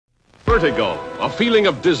Vertigo, a feeling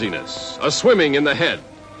of dizziness, a swimming in the head.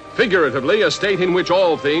 Figuratively, a state in which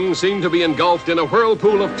all things seem to be engulfed in a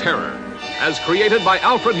whirlpool of terror, as created by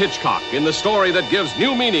Alfred Hitchcock in the story that gives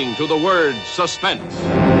new meaning to the word suspense.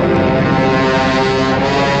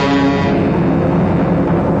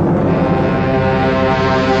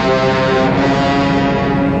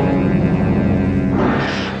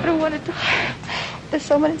 I don't want to die. There's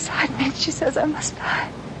someone inside me, and she says I must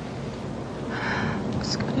die.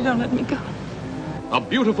 Scotty, don't let me go. A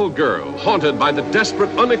beautiful girl haunted by the desperate,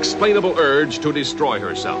 unexplainable urge to destroy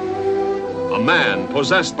herself. A man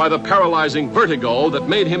possessed by the paralyzing vertigo that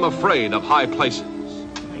made him afraid of high places.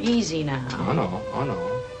 Easy now. Oh, no.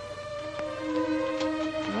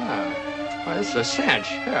 Ah, it's a cinch.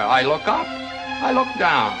 Here, I look up. I look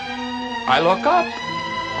down. I look up.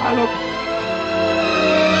 I look...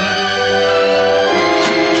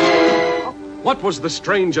 What was the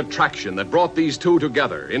strange attraction that brought these two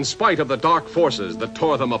together, in spite of the dark forces that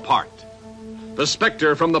tore them apart? The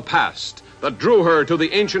specter from the past that drew her to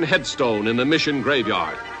the ancient headstone in the mission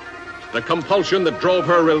graveyard. The compulsion that drove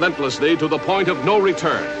her relentlessly to the point of no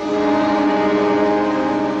return.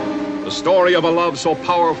 The story of a love so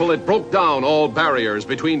powerful it broke down all barriers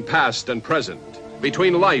between past and present,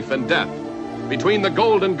 between life and death, between the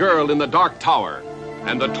golden girl in the dark tower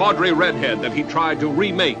and the tawdry redhead that he tried to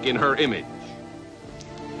remake in her image.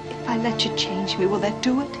 If I let you change me, will that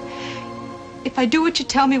do it? If I do what you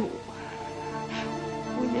tell me, will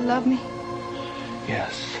you love me?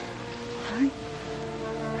 Yes. All right.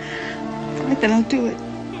 All right, then I'll do it.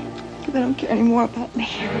 Because I don't care anymore about me.